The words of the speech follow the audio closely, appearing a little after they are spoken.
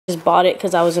Just bought it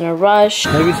because I was in a rush.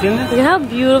 Have you seen this? Look at how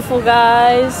beautiful,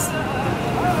 guys.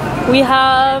 We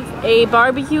have a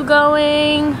barbecue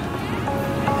going.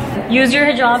 Use your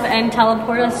hijab and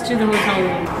teleport us to the hotel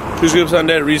room. Two scoops on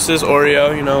that Reese's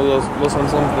Oreo, you know, little something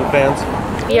for the fans.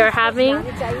 We are having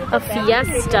a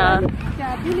fiesta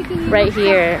right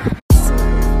here.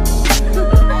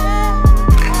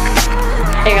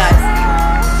 Hey guys,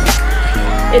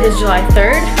 it is July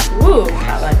 3rd. Woo,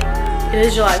 it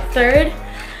is July 3rd.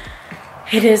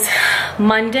 It is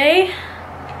Monday.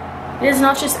 It is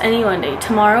not just any Monday.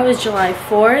 Tomorrow is July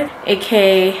 4th,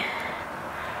 aka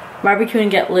Barbecue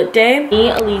and Get Lit Day. Me,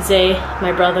 Alizeh,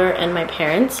 my brother, and my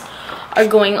parents are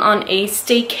going on a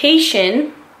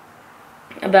staycation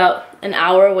about an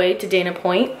hour away to Dana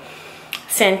Point,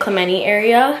 San Clemente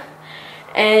area.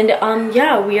 And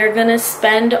yeah, we are gonna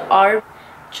spend our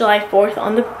July 4th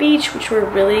on the beach, which we're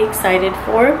really excited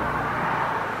for.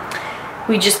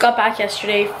 We just got back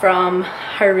yesterday from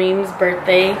Harim's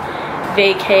birthday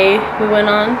vacay we went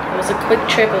on. It was a quick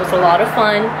trip. It was a lot of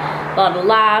fun, a lot of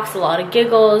laughs, a lot of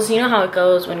giggles. You know how it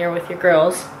goes when you're with your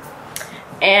girls.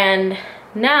 And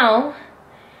now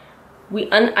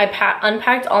I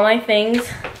unpacked all my things,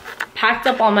 packed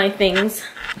up all my things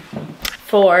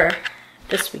for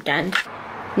this weekend.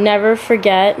 Never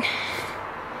forget,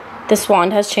 this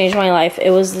wand has changed my life. It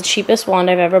was the cheapest wand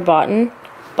I've ever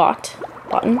bought.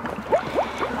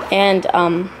 And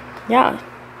yeah,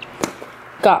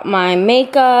 got my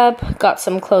makeup, got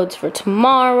some clothes for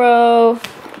tomorrow.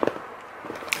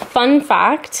 Fun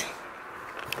fact,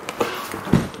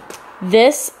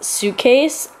 this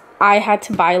suitcase I had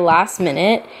to buy last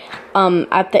minute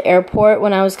at the airport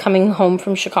when I was coming home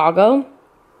from Chicago,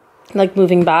 like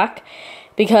moving back,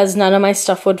 because none of my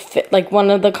stuff would fit, like one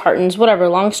of the cartons, whatever.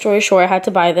 Long story short, I had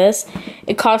to buy this.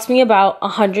 It cost me about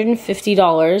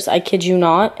 $150, I kid you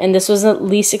not, and this was the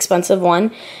least expensive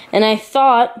one. And I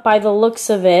thought, by the looks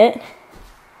of it,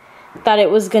 that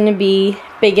it was gonna be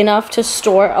big enough to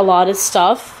store a lot of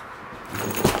stuff.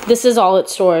 This is all it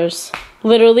stores.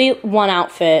 Literally one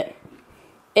outfit.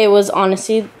 It was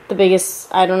honestly the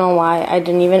biggest, I don't know why. I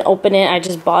didn't even open it. I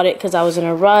just bought it because I was in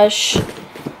a rush.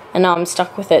 And now I'm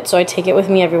stuck with it. So I take it with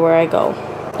me everywhere I go.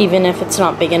 Even if it's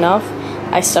not big enough,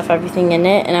 I stuff everything in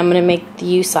it. And I'm going to make the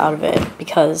use out of it.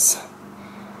 Because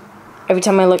every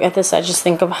time I look at this, I just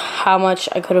think of how much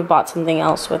I could have bought something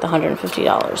else with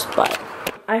 $150. But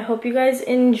I hope you guys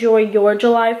enjoy your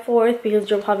July 4th. Because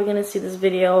you're probably going to see this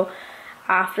video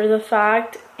after the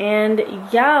fact. And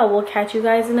yeah, we'll catch you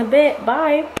guys in a bit.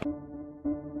 Bye.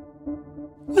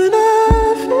 When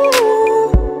I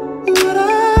feel what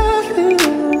I feel,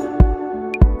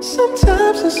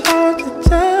 sometimes it's hard to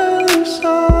tell you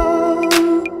so.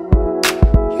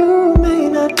 You may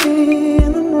not be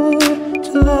in the mood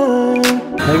to learn.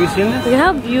 Have you seen this? Look at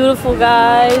how beautiful,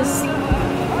 guys.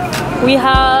 We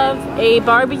have a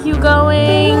barbecue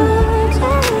going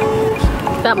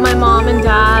that my mom and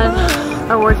dad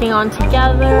are working on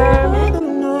together.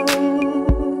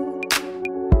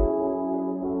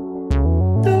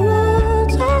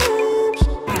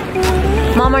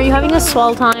 Mom, are you having a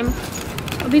swell time?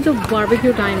 Abhi to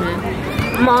barbecue time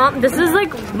hai. Mom, this is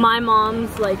like my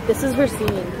mom's, like this is her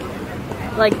scene.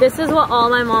 Like this is what all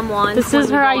my mom wants. This is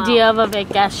her idea of a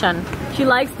vacation. She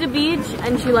likes the beach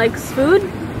and she likes food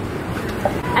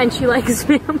and she likes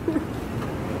family.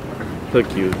 So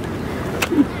cute.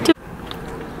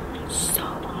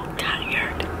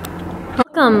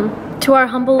 Welcome to our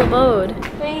humble abode.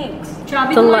 Thanks.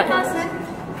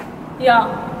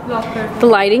 The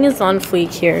lighting is on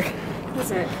fleek here.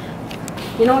 Is it?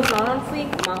 You know what's not on fleek?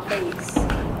 My face.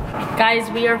 Guys,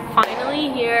 we are finally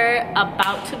here,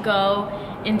 about to go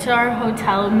into our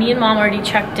hotel. Me and mom already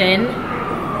checked in.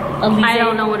 Alizeh, I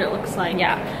don't know what it looks like.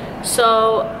 Yeah.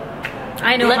 So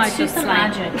I know let's do just some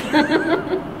like. magic.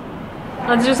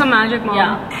 Let's do some magic, Mom.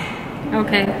 Yeah.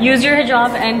 Okay. Use your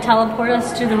hijab and teleport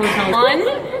us to the hotel. 1,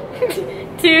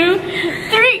 2,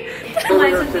 3.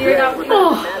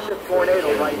 Oh.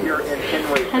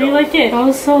 How do you like it? That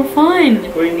was so fun.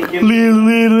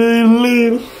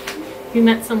 We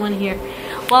met someone here.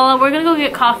 Well, we're gonna go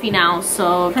get coffee now,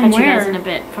 so catch you guys in a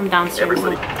bit from downstairs.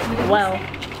 Well,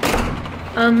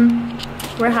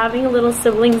 we're having a little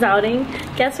siblings outing.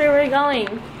 Guess where we're going?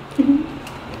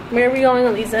 Where are we going,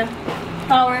 Alizeh?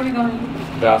 Oh, where are we going?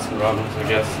 Baskin Robbins, I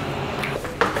guess.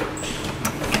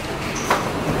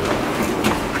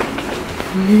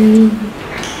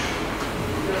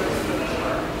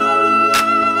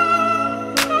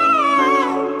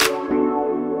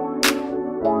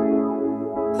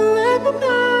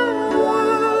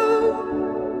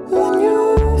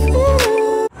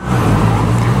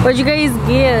 What'd you guys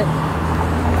get?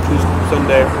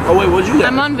 sundae. Oh wait, what'd you get?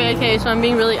 I'm on vacay, so I'm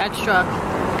being really extra.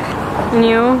 And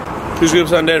you? Two scoop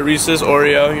sundae, Reese's,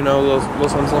 Oreo, you know, little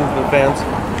something for the fans.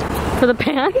 For the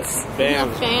pants? Bam.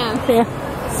 Fans. Yeah.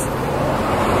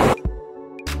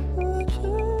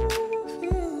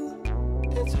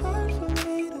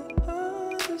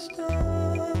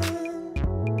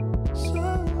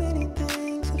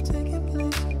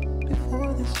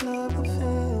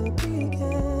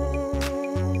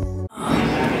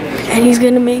 And he's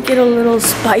gonna make it a little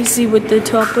spicy with the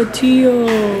tapatio.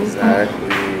 Exactly.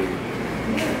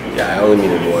 Yeah, I only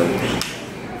needed one.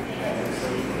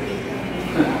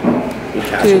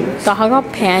 Dude, Taha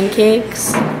got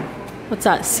pancakes. What's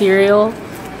that? Cereal?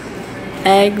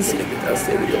 Eggs? That's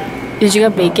cereal. Did you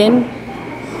get bacon?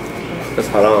 That's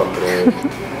haram, bro.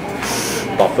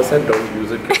 Papa said don't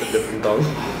use it, get a different tongue.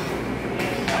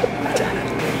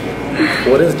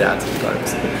 What is dad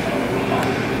sometimes?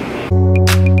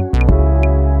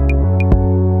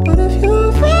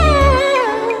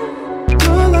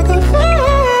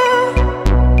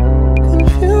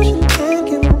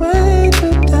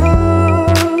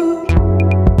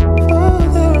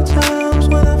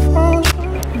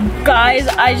 Guys,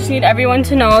 I just need everyone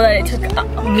to know that it took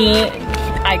me,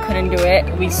 I couldn't do it.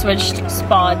 We switched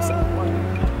spots.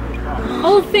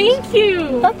 Oh, thank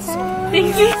you.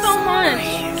 Thank you so much.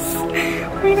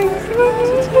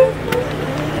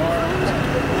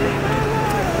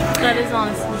 That is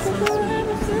honestly so sweet.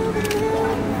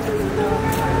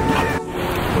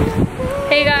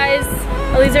 Hey guys,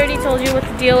 Elise already told you what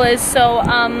the deal is. So,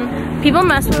 people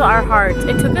mess with our hearts.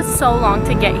 It took us so long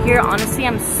to get here. Honestly,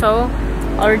 I'm so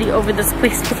already over this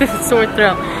place with a sore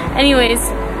throat. Anyways,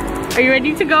 are you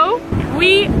ready to go?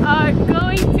 We are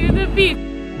going to the beach.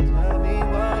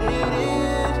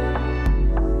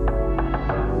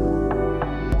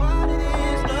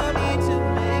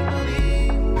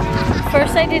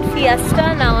 First I did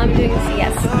fiesta, now I'm doing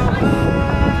siesta.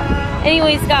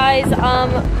 Anyways guys,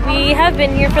 we have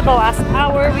been here for the last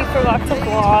hour. We forgot to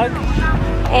vlog.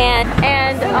 And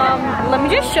let me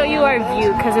just show you our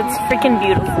view because it's freaking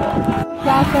beautiful.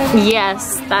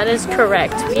 Yes, that is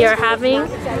correct. We are having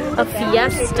a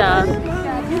fiesta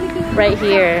right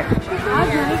here.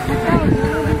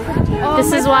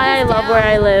 This is why I love where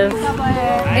I live.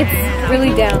 It's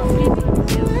really down.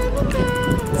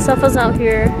 Safa's out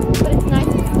here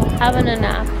having a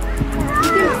nap.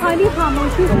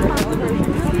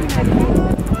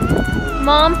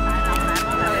 Mom.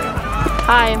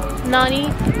 Hi. Nani.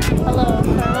 Hello.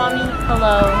 Mommy.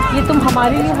 Hello.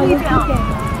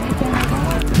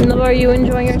 Hello, are you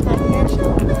enjoying your time here? You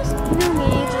know me,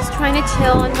 just trying to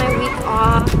chill on my week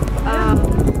off.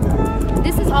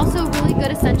 This is also really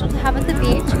good essential to have at the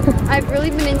beach. I've really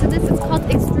been into this. It's called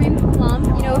Extreme Plump.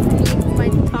 You know, for me, my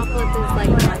top lip is like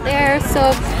not there.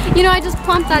 So, you know, I just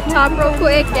plumped that top real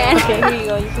quick. And Okay, here you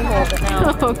go. You can hold it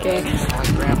now. okay.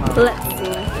 Let's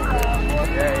see.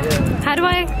 How do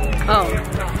I? Oh.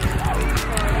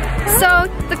 So,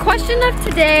 the question of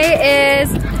today is,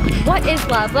 what is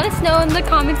love? Let us know in the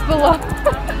comments below.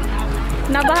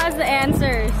 Naba has the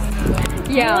answers.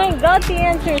 Yeah. I got the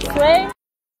answers, right?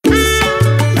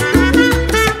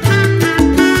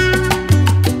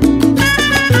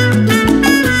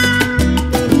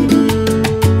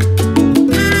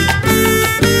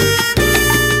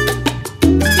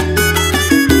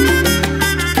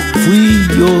 Fui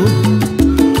yo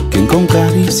quien con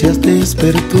caricias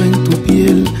despertó en tu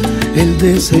piel el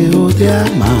deseo de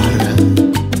amar.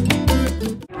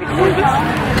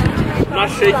 I'm not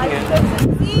shaking it.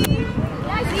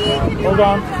 Hold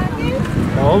on.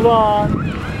 Hold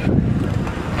on.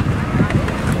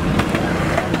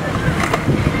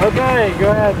 Okay,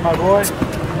 go ahead, my boy.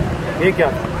 Here you go.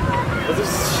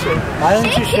 Why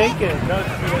don't you shake it?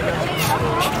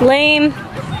 Lame.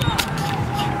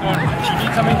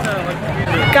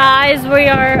 Guys, we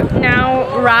are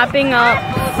now wrapping up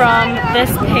from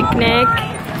this picnic.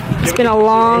 It's been a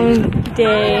long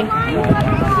day.